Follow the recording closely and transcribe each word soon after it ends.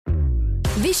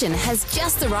Vision has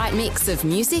just the right mix of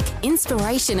music,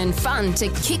 inspiration and fun to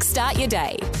kickstart your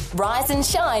day. Rise and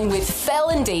shine with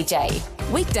Fel and DJ.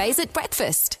 Weekdays at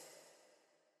breakfast.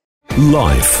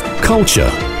 Life, culture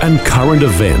and current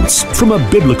events from a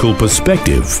biblical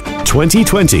perspective.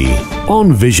 2020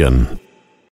 on Vision.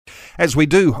 As we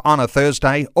do on a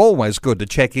Thursday, always good to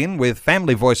check in with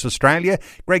Family Voice Australia.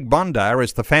 Greg Bondar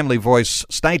is the Family Voice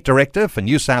State Director for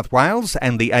New South Wales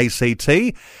and the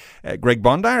ACT. Greg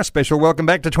Bondar, a special welcome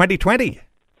back to 2020.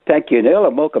 Thank you, Neil,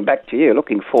 and welcome back to you.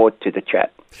 Looking forward to the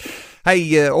chat.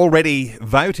 Hey, already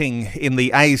voting in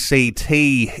the ACT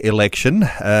election,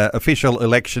 official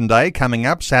election day coming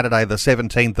up Saturday the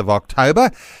 17th of October.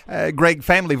 Greg,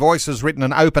 Family Voice has written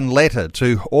an open letter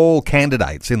to all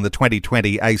candidates in the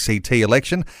 2020 ACT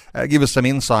election. Give us some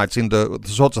insights into the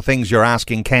sorts of things you're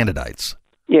asking candidates.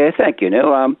 Yeah, thank you,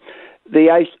 Neil.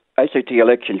 The ACT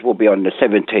elections will be on the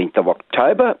 17th of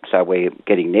October, so we're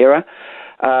getting nearer.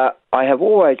 I have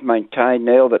always maintained,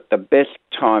 Neil, that the best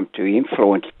time to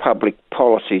influence public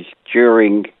policies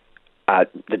during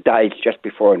the days just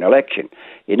before an election.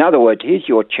 In other words, here's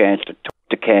your chance to talk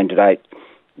to candidates,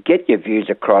 get your views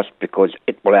across, because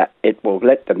it will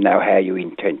let them know how you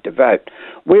intend to vote.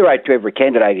 We wrote to every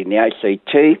candidate in the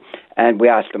ACT and we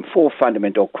asked them 4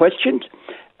 fundamental questions,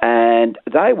 and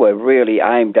they were really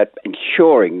aimed at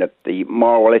ensuring that the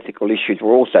moral, ethical issues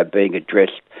were also being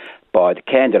addressed by the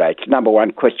candidates. Number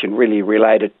one question really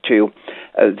related to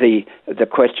the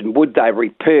question, would they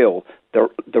repeal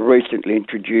the recently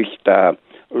introduced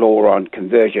law on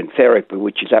conversion therapy,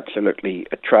 which is absolutely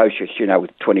atrocious,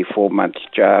 with 24 months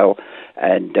jail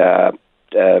and,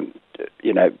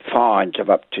 fines of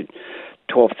up to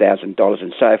 $12,000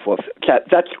 and so forth. So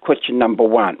that's question number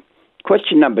one.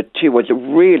 Question number 2 was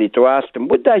really to ask them,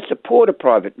 would they support a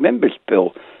private member's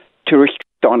bill to restrict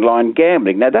online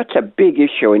gambling? Now, that's a big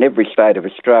issue in every state of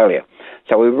Australia.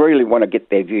 So we really want to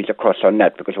get their views across on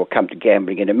that, because we'll come to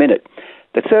gambling in a minute.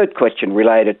 The third question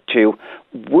related to,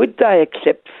 would they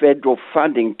accept federal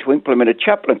funding to implement a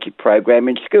chaplaincy program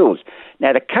in schools?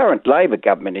 Now, the current Labor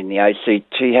government in the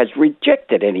ACT has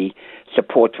rejected any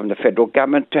support from the federal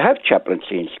government to have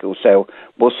chaplaincy in schools. So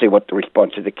we'll see what the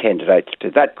response of the candidates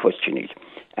to that question is.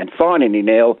 And finally,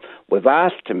 Neil, we've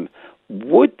asked them,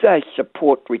 would they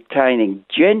support retaining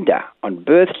gender on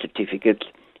birth certificates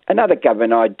and other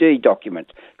government ID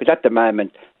documents? Because at the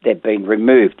moment they've been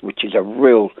removed, which is a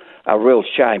real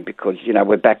shame, because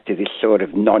we're back to this sort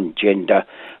of non-gender,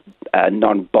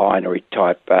 non-binary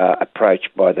type approach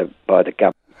by the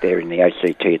government there in the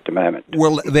ACT at the moment.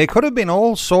 Well, there could have been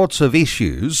all sorts of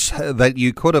issues that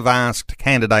you could have asked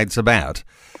candidates about.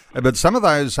 But some of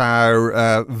those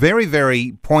are very,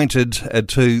 very pointed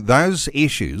to those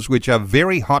issues which are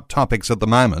very hot topics at the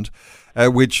moment,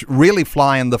 which really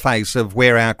fly in the face of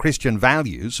where our Christian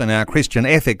values and our Christian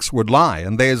ethics would lie.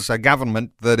 And there's a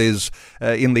government that is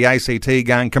in the ACT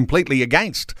going completely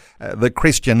against the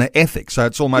Christian ethics. So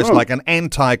it's almost like an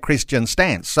anti-Christian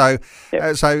stance. So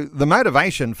so the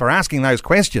motivation for asking those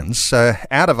questions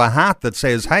out of a heart that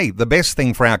says, hey, the best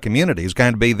thing for our community is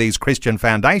going to be these Christian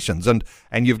foundations. And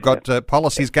you've got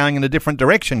policies going in a different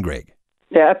direction, Greg.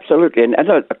 Yeah, absolutely. And as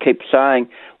I keep saying,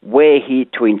 we're here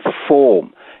to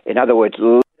inform. In other words,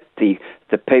 let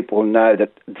the people know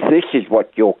that this is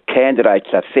what your candidates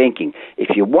are thinking.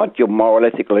 If you want your moral,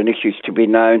 ethical and issues to be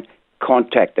known,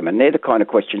 contact them. And they're the kind of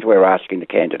questions we're asking the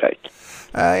candidates.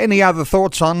 Any other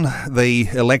thoughts on the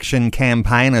election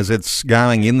campaign as it's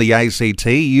going in the ACT?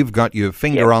 You've got your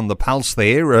finger on the pulse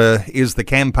there. Is the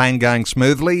campaign going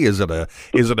smoothly? Is it a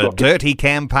dirty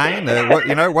campaign?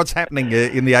 What's happening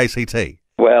in the ACT?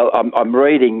 Well, I'm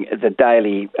reading the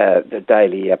daily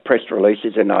press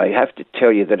releases, and I have to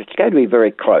tell you that it's going to be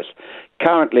very close.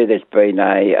 Currently, there's been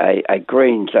a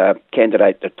Greens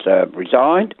candidate that's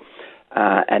resigned,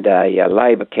 and a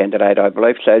Labor candidate, I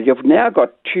believe. So you've now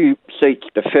got 2 seats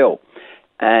to fill,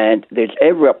 and there's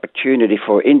every opportunity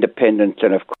for independents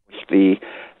and, of course,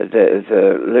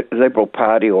 the Liberal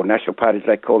Party, or National Party as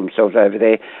they call themselves over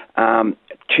there,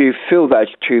 to fill those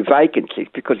 2 vacancies.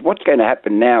 Because what's going to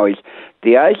happen now is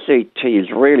the ACT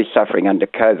is really suffering under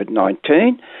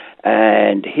COVID-19,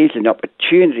 and here's an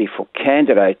opportunity for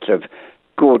candidates of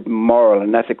good moral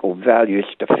and ethical values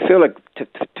to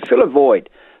fill a void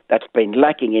that's been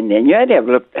lacking in there. And you only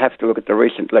have to look at the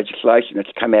recent legislation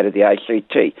that's come out of the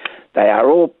ACT. They are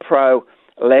all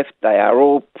pro-left. They are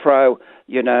all pro,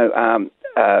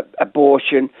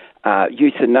 abortion,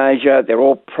 euthanasia. They're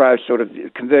all pro sort of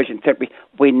conversion therapy.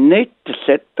 We need to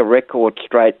set the record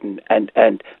straight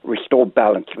and restore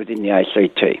balance within the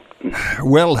ACT.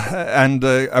 Well, and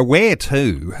aware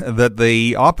too that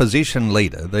the opposition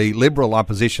leader, the Liberal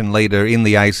opposition leader in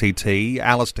the ACT,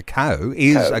 Alistair Coe,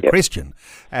 is a Christian,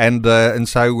 and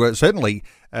so certainly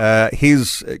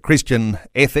his Christian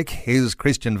ethic, his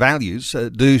Christian values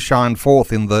do shine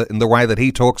forth in the way that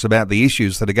he talks about the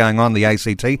issues that are going on in the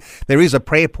ACT. There is a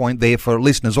prayer point there for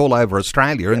listeners all over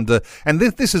Australia, and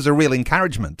this is a real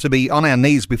encouragement to be on our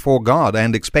knees before God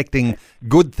and expecting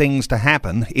good things to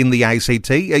happen in the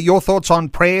ACT. Your thoughts on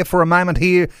prayer for a moment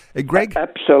here, Greg?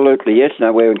 Absolutely, yes.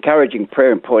 No, we're encouraging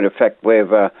prayer. In point of fact, we've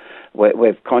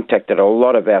contacted a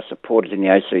lot of our supporters in the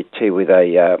ACT with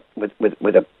a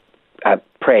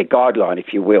prayer guideline,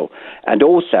 if you will. And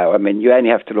also, I mean, you only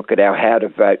have to look at our How to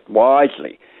Vote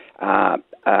Wisely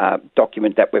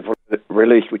document that we've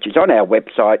released, which is on our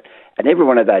website, and every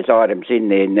one of those items in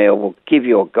there, Neil, will give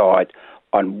you a guide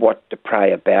on what to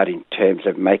pray about in terms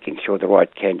of making sure the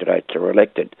right candidates are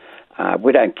elected.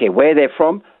 We don't care where they're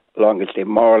from, as long as they're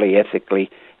morally, ethically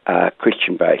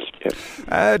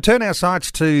Christian-based. Turn our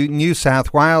sights to New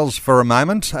South Wales for a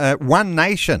moment. One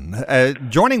Nation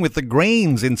joining with the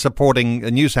Greens in supporting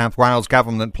a New South Wales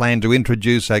government plan to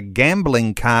introduce a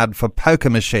gambling card for poker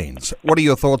machines. What are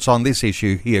your thoughts on this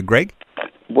issue here, Greg?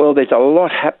 Well, there's a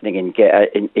lot happening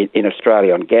in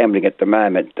Australia on gambling at the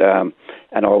moment, and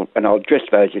I'll address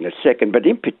those in a second. But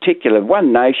in particular,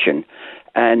 One Nation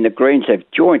and the Greens have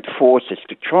joined forces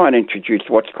to try and introduce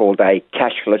what's called a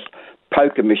cashless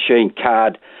poker machine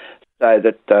card, so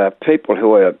that people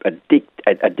who are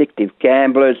addictive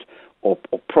gamblers or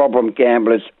problem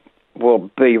gamblers will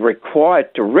be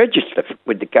required to register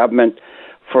with the government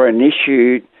for an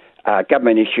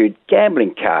government-issued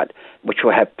gambling card, which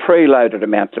will have preloaded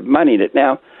amounts of money in it.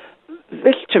 Now,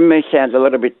 this to me sounds a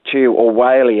little bit too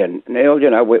Orwellian. Neil, you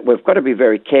know, we've got to be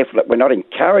very careful that we're not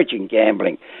encouraging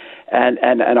gambling.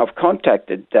 And I've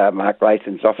contacted Mark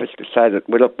Latham's office to say that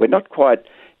we're not quite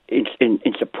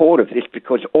in support of this,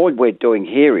 because all we're doing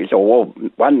here is, or all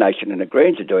One Nation and the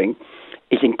Greens are doing,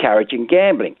 is encouraging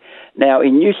gambling. Now,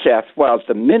 in New South Wales,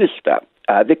 the Minister,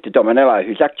 Victor Dominello,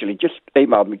 who's actually just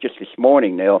emailed me just this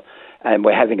morning, Neil, and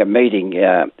we're having a meeting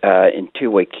in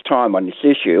 2 weeks' time on this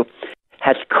issue,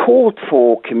 has called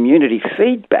for community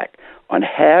feedback on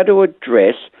how to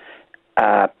address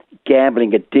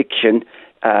gambling addiction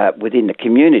within the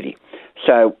community.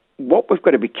 So what we've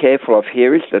got to be careful of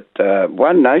here is that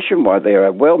One Nation, while they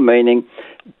are well-meaning,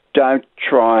 don't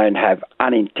try and have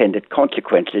unintended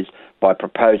consequences by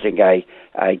proposing a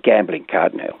gambling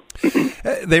card now.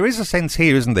 There is a sense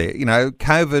here, isn't there? You know,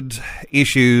 COVID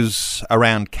issues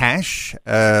around cash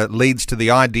leads to the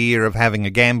idea of having a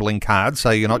gambling card, so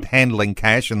you're not handling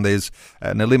cash, and there's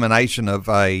an elimination of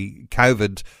a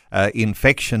COVID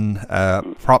infection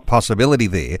possibility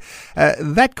there.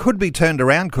 That could be turned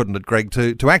around, couldn't it, Greg,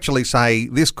 to actually say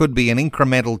this could be an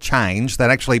incremental change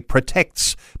that actually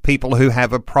protects people who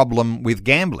have a problem with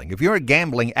gambling. If you're a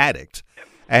gambling addict,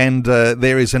 and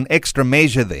there is an extra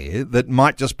measure there that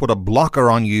might just put a blocker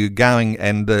on you going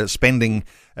and spending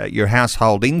your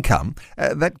household income,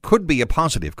 that could be a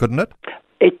positive, couldn't it?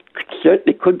 It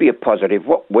certainly could be a positive.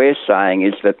 What we're saying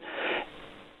is that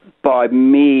by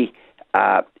mere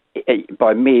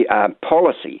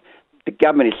policy, the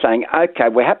government is saying, OK,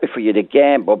 we're happy for you to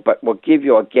gamble, but we'll give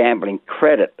you a gambling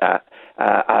credit, a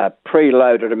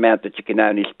preloaded amount that you can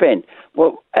only spend.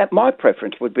 Well, my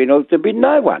preference would be there'd be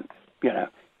no one,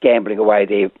 gambling away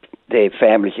their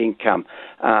family's income,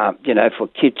 for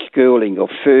kids' schooling or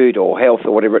food or health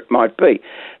or whatever it might be.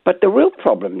 But the real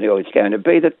problem, Neil, is going to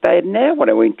be that they now want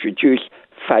to introduce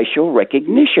facial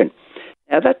recognition.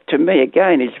 Now, that to me,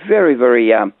 again, is very,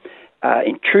 very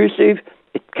intrusive.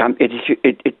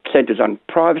 It centres on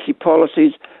privacy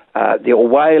policies, the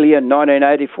Orwellian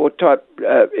 1984 type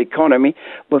economy.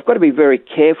 We've got to be very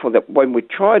careful that when we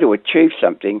try to achieve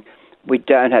something, we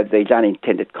don't have these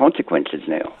unintended consequences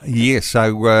now. Yes,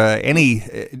 so any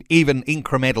even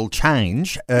incremental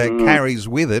change carries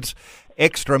with it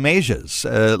extra measures,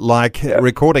 like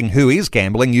recording who is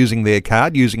gambling using their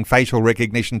card, using facial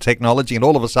recognition technology, and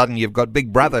all of a sudden you've got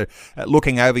Big Brother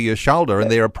looking over your shoulder,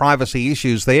 and there are privacy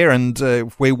issues there, and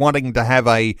if we're wanting to have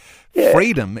a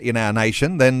freedom in our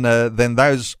nation, then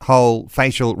those whole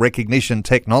facial recognition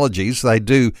technologies, they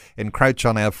do encroach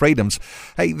on our freedoms.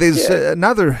 Hey, there's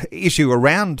another issue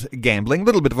around gambling, a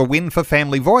little bit of a win for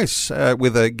Family Voice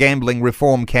with a gambling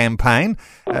reform campaign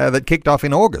that kicked off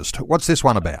in August. What's this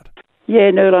one about? Yeah,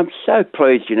 Neil, I'm so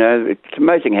pleased, It's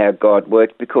amazing how God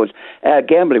works, because our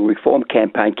gambling reform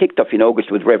campaign kicked off in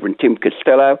August with Reverend Tim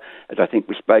Costello, as I think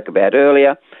we spoke about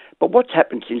earlier. But what's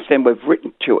happened since then, we've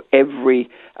written to every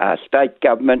state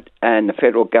government and the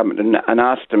federal government and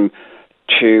asked them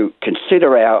to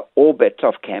consider our All Bets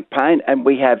Off campaign, and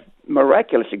we have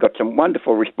miraculously got some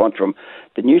wonderful response from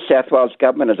the New South Wales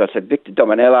government. As I said, Victor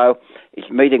Dominello is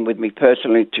meeting with me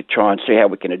personally to try and see how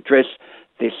we can address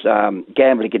this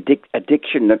gambling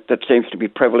addiction that seems to be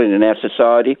prevalent in our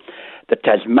society. The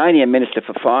Tasmanian Minister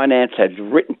for Finance has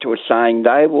written to us saying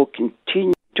they will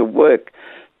continue to work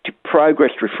to progress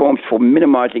reforms for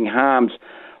minimising harms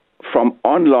from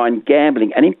online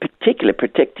gambling, and in particular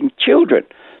protecting children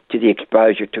to the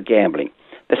exposure to gambling.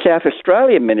 The South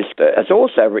Australian Minister has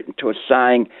also written to us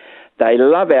saying they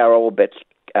love our All Bets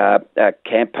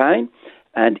campaign,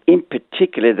 and in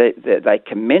particular they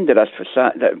commended us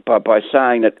by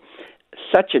saying that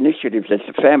such initiatives as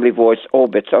the Family Voice All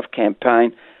Bets Off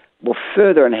campaign will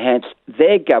further enhance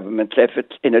their government's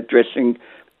efforts in addressing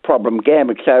problem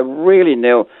gambling. So really,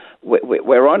 Neil,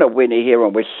 we're on a winner here,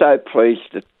 and we're so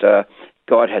pleased that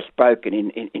God has spoken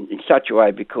in such a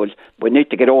way, because we need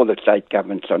to get all the state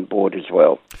governments on board as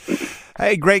well.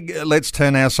 Hey, Greg, let's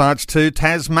turn our sights to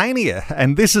Tasmania.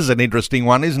 And this is an interesting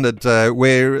one, isn't it?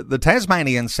 Where the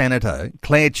Tasmanian Senator,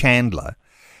 Claire Chandler,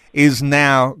 is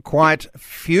now quite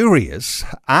furious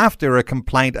after a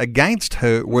complaint against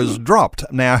her was dropped.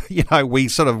 Now, we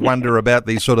sort of wonder about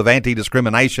these sort of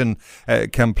anti-discrimination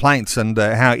complaints and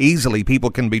how easily people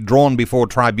can be drawn before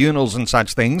tribunals and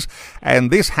such things. And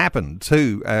this happened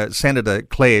to Senator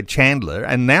Claire Chandler.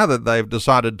 And now that they've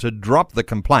decided to drop the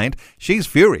complaint, she's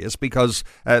furious because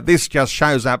this just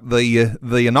shows up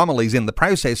the anomalies in the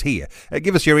process here.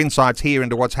 Give us your insights here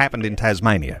into what's happened in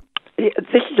Tasmania.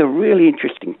 This is a really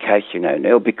interesting case,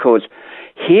 Neil, because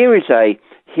here is a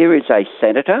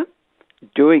senator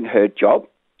doing her job,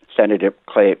 Senator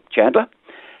Claire Chandler.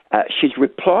 She's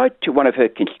replied to one of her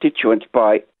constituents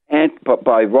by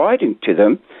writing to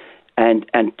them and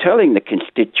telling the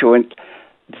constituent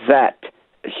that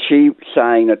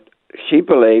saying that she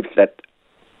believes that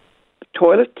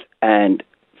toilets and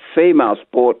female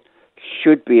sport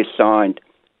should be assigned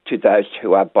to those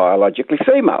who are biologically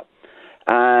female.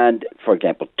 And, for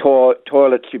example,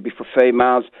 toilets should be for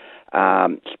females,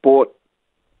 sport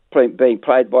being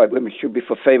played by women should be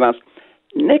for females.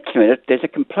 Next minute, there's a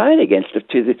complaint against her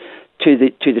to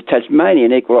the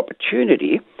Tasmanian Equal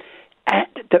Opportunity. And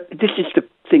this is the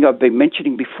thing I've been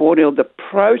mentioning before, Neil. The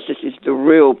process is the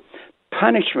real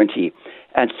punishment here.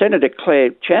 And Senator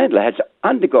Claire Chandler has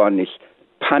undergone this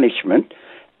punishment.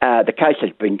 The case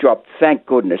has been dropped, thank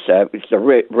goodness. It's a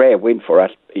rare win for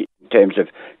us in terms of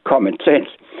common sense.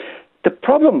 The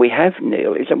problem we have,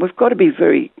 Neil, is, and we've got to be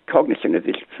very cognizant of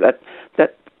this, that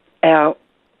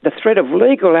the threat of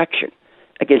legal action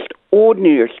against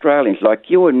ordinary Australians like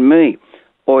you and me,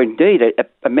 or indeed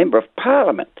a member of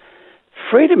Parliament,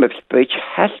 freedom of speech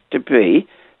has to be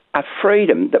a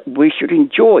freedom that we should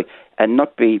enjoy and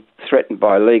not be threatened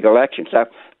by legal action. So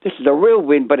this is a real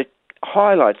win, but it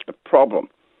highlights the problem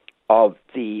of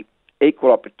the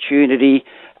equal opportunity,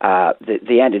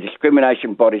 the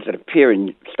anti-discrimination bodies that appear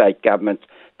in state governments.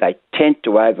 They tend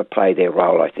to overplay their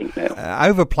role, I think, now.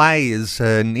 Overplay is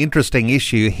an interesting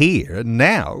issue here.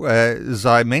 Now, as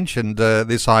I mentioned,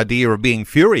 this idea of being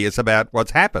furious about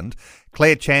what's happened,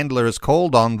 Claire Chandler has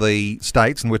called on the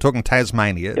states, and we're talking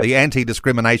Tasmania, the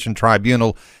Anti-Discrimination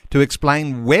Tribunal, to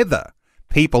explain whether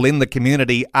people in the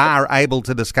community are able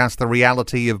to discuss the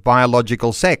reality of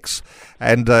biological sex.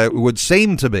 And it would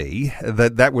seem to be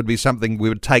that would be something we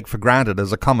would take for granted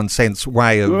as a common sense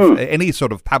way of any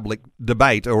sort of public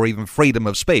debate or even freedom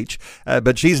of speech.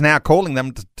 But she's now calling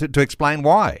them to explain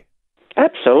why.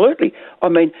 Absolutely. I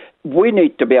mean, we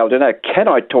need to be able to know, can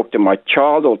I talk to my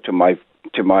child or to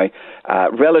my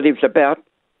relatives about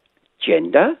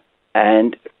gender,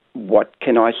 and what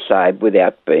can I say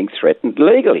without being threatened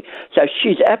legally? So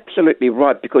she's absolutely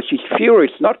right, because she's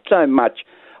furious not so much,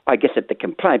 I guess, at the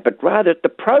complaint, but rather at the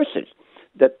process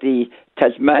that the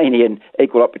Tasmanian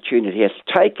Equal Opportunity has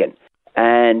taken.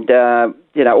 And,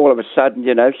 all of a sudden,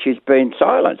 she's been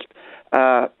silenced.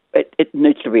 It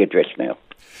needs to be addressed now.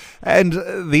 And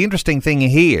the interesting thing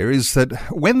here is that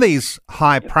when these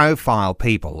high-profile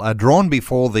people are drawn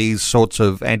before these sorts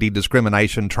of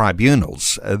anti-discrimination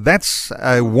tribunals, that's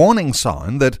a warning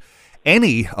sign that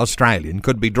any Australian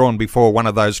could be drawn before one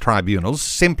of those tribunals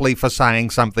simply for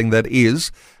saying something that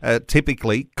is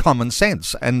typically common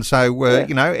sense. And so,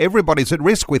 everybody's at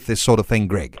risk with this sort of thing,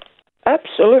 Greg.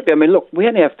 Absolutely. I mean, look, we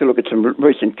only have to look at some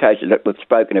recent cases that we've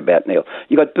spoken about, Neil.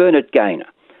 You got Bernard Gaynor,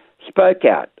 spoke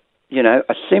out.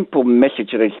 a simple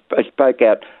message that he spoke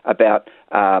out about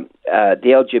the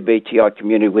LGBTI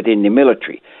community within the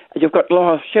military. And you've got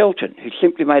Lyle Shelton, who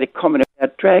simply made a comment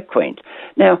about drag queens.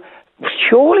 Now,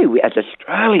 surely we, as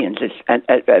Australians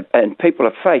and people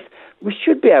of faith, we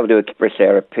should be able to express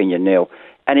our opinion, Neil.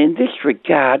 And in this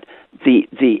regard,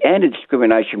 the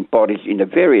anti-discrimination bodies in the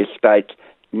various states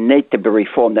need to be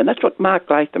reformed. And that's what Mark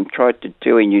Latham tried to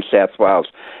do in New South Wales.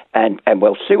 And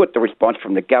we'll see what the response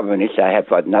from the government is. They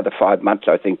have another 5 months,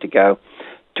 I think, to go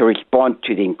to respond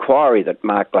to the inquiry that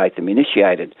Mark Latham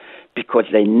initiated, because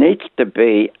there needs to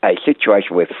be a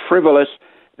situation where frivolous,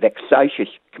 vexatious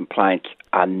complaints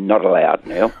are not allowed,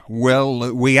 Neil.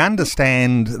 Well, we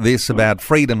understand this about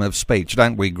freedom of speech,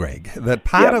 don't we, Greg? That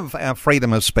part of our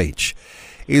freedom of speech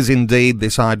is indeed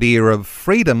this idea of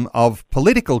freedom of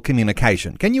political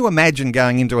communication. Can you imagine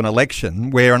going into an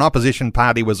election where an opposition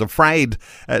party was afraid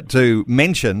to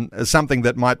mention something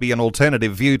that might be an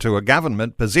alternative view to a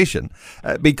government position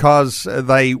because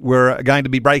they were going to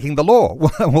be breaking the law?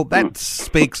 Well, that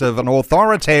speaks of an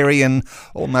authoritarian,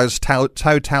 almost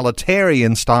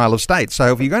totalitarian style of state.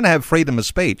 So if you're going to have freedom of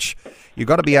speech, you've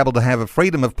got to be able to have a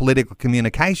freedom of political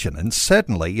communication. And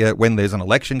certainly when there's an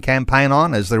election campaign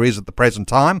on, as there is at the present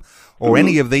time, or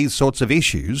any of these sorts of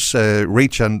issues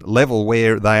reach a level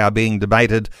where they are being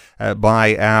debated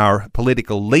by our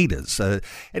political leaders.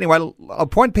 Anyway, I'll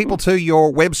point people to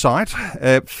your website,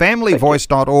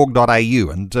 familyvoice.org.au.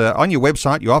 And on your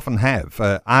website, you often have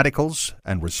articles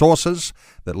and resources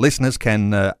that listeners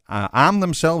can arm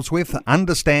themselves with,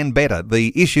 understand better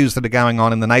the issues that are going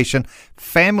on in the nation.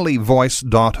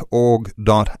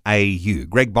 Familyvoice.org.au.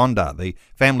 Greg Bondar, the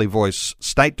Family Voice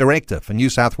State Director for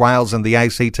New South Wales and the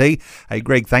ACT. Hey,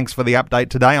 Greg, thanks for the update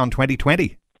today on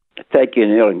 2020. Thank you,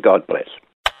 Neil, and God bless.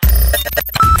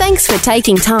 Thanks for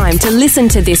taking time to listen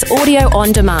to this audio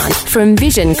on demand from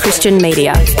Vision Christian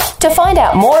Media. To find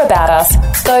out more about us,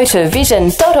 go to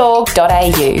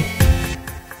vision.org.au.